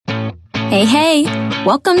Hey,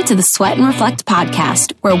 welcome to the Sweat and Reflect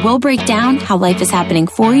podcast, where we'll break down how life is happening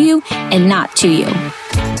for you and not to you.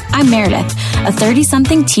 I'm Meredith, a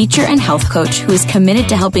 30-something teacher and health coach who is committed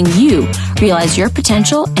to helping you realize your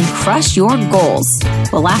potential and crush your goals.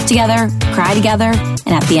 We'll laugh together, cry together,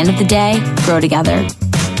 and at the end of the day, grow together.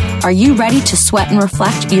 Are you ready to sweat and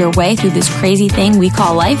reflect your way through this crazy thing we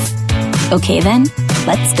call life? Okay then,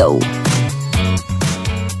 let's go.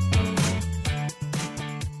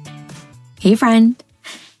 Hey friend,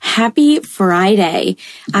 happy Friday.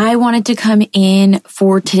 I wanted to come in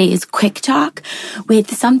for today's quick talk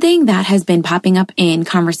with something that has been popping up in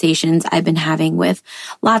conversations I've been having with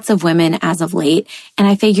lots of women as of late. And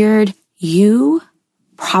I figured you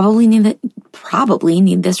probably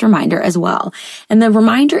need this reminder as well. And the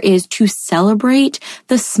reminder is to celebrate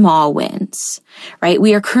the small wins, right?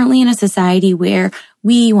 We are currently in a society where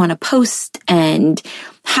we want to post and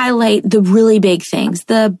highlight the really big things,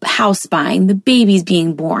 the house buying, the babies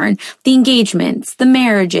being born, the engagements, the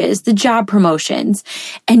marriages, the job promotions.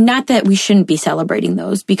 And not that we shouldn't be celebrating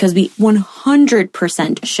those, because we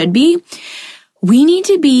 100% should be. We need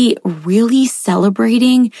to be really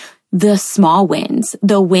celebrating the small wins,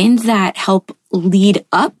 the wins that help lead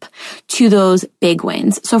up to those big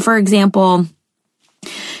wins. So for example,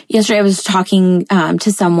 yesterday I was talking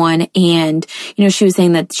to someone and, she was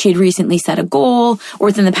saying that she had recently set a goal, or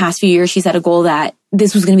within the past few years, she set a goal that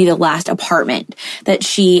this was going to be the last apartment that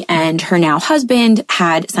she and her now husband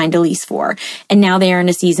had signed a lease for. And now they are in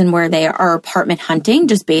a season where they are apartment hunting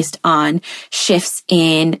just based on shifts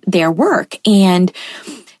in their work. And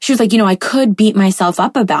she was like, I could beat myself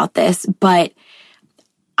up about this, but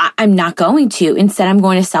I'm not going to. Instead, I'm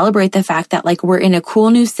going to celebrate the fact that we're in a cool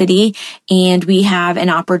new city and we have an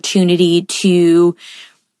opportunity to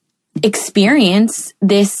experience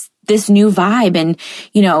this new vibe. And,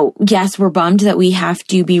 yes, we're bummed that we have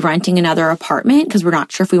to be renting another apartment because we're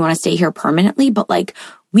not sure if we want to stay here permanently, but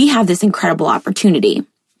we have this incredible opportunity.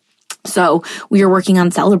 So we are working on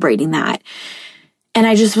celebrating that. And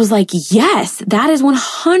I just was like, yes, that is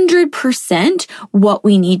 100% what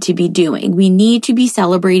we need to be doing. We need to be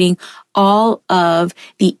celebrating all of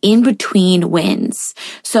the in-between wins.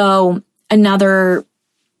 So another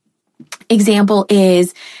example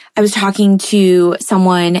is I was talking to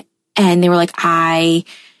someone and they were like, I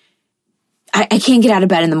can't get out of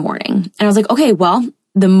bed in the morning. And I was like, okay, well,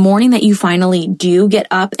 the morning that you finally do get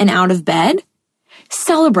up and out of bed,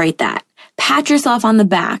 celebrate that. Pat yourself on the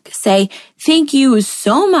back. Say, thank you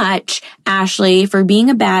so much, Ashley, for being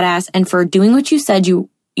a badass and for doing what you said you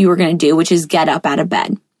were going to do, which is get up out of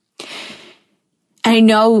bed. And I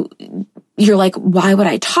know you're like, why would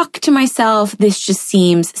I talk to myself? This just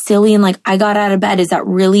seems silly. And I got out of bed. Is that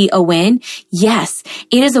really a win? Yes,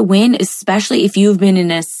 it is a win, especially if you've been in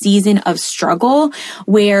a season of struggle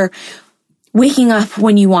where waking up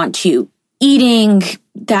when you want to, eating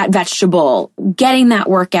that vegetable, getting that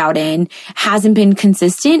workout in hasn't been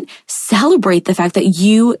consistent. Celebrate the fact that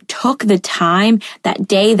you took the time that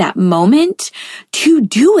day, that moment to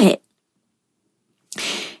do it.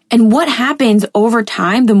 And what happens over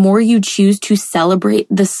time, the more you choose to celebrate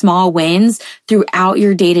the small wins throughout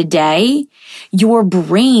your day to day, your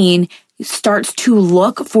brain starts to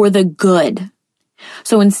look for the good.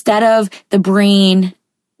 So instead of the brain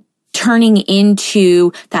turning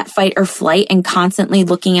into that fight or flight and constantly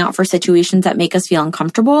looking out for situations that make us feel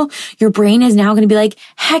uncomfortable, your brain is now going to be like,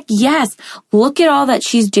 heck yes, look at all that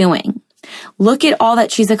she's doing. Look at all that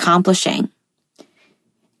she's accomplishing.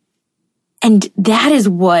 And that is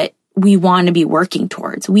what we want to be working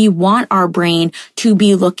towards. We want our brain to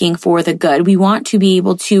be looking for the good. We want to be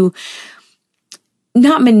able to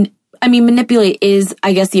manipulate is,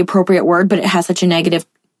 I guess, the appropriate word, but it has such a negative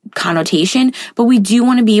connotation, but we do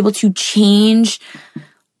want to be able to change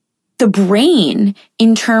the brain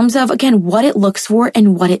in terms of, again, what it looks for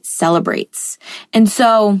and what it celebrates. And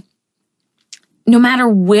so no matter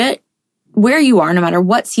where you are, no matter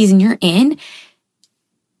what season you're in,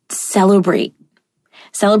 celebrate.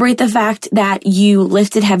 Celebrate the fact that you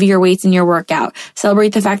lifted heavier weights in your workout. Celebrate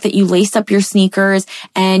the fact that you laced up your sneakers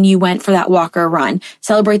and you went for that walk or run.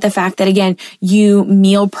 Celebrate the fact that, again, you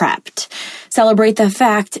meal prepped. Celebrate the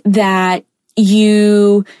fact that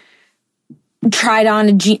you tried on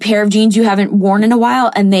a pair of jeans you haven't worn in a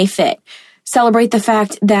while and they fit. Celebrate the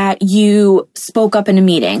fact that you spoke up in a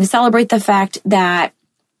meeting. Celebrate the fact that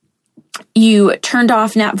you turned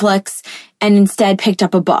off Netflix and instead picked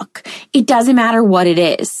up a book. It doesn't matter what it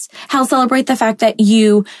is. Hell, celebrate the fact that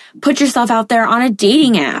you put yourself out there on a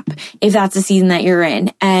dating app, if that's the season that you're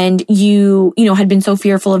in, and you had been so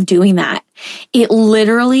fearful of doing that. It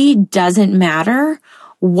literally doesn't matter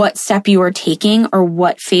what step you are taking or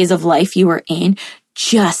what phase of life you are in,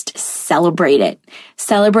 just celebrate it.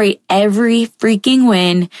 Celebrate every freaking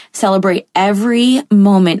win. Celebrate every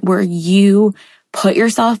moment where you put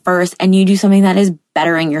yourself first and you do something that is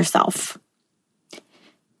bettering yourself.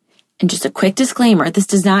 And just a quick disclaimer, this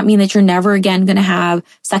does not mean that you're never again going to have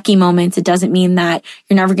sucky moments. It doesn't mean that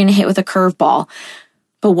you're never going to hit with a curveball.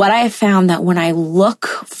 But what I have found that when I look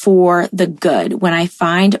for the good, when I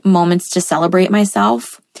find moments to celebrate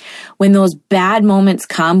myself, when those bad moments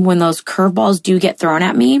come, when those curveballs do get thrown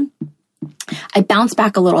at me, I bounce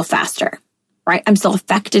back a little faster, right? I'm still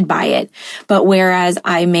affected by it. But whereas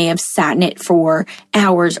I may have sat in it for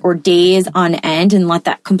hours or days on end and let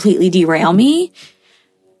that completely derail me,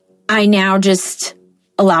 I now just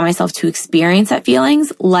allow myself to experience that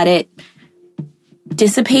feelings, let it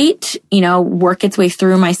dissipate, work its way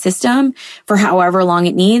through my system for however long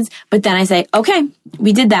it needs. But then I say, okay,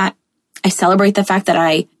 we did that. I celebrate the fact that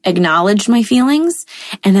I acknowledged my feelings,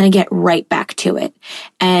 and then I get right back to it.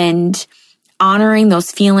 And honoring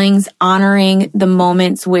those feelings, honoring the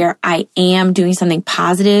moments where I am doing something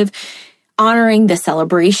positive, honoring the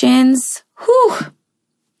celebrations. Whew.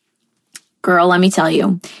 Girl, let me tell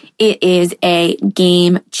you, it is a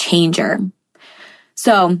game changer.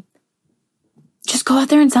 So just go out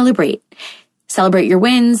there and celebrate. Celebrate your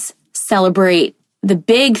wins, celebrate the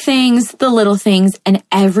big things, the little things, and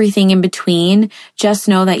everything in between. Just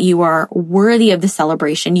know that you are worthy of the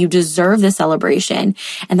celebration. You deserve the celebration,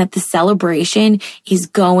 and that the celebration is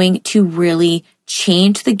going to really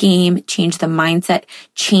change the game, change the mindset,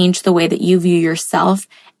 change the way that you view yourself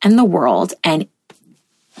and the world. And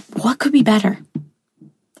what could be better?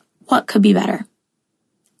 What could be better?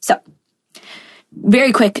 So,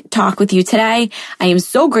 very quick talk with you today. I am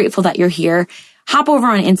so grateful that you're here. Hop over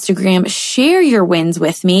on Instagram, share your wins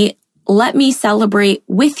with me. Let me celebrate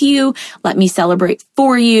with you. Let me celebrate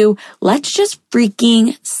for you. Let's just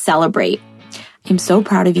freaking celebrate. I'm so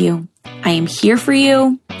proud of you. I am here for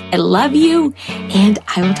you. I love you, and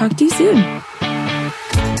I will talk to you soon.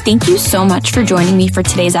 Thank you so much for joining me for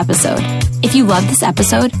today's episode. If you love this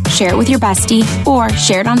episode, share it with your bestie or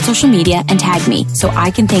share it on social media and tag me so I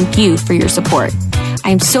can thank you for your support. I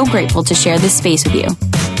am so grateful to share this space with you.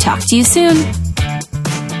 Talk to you soon.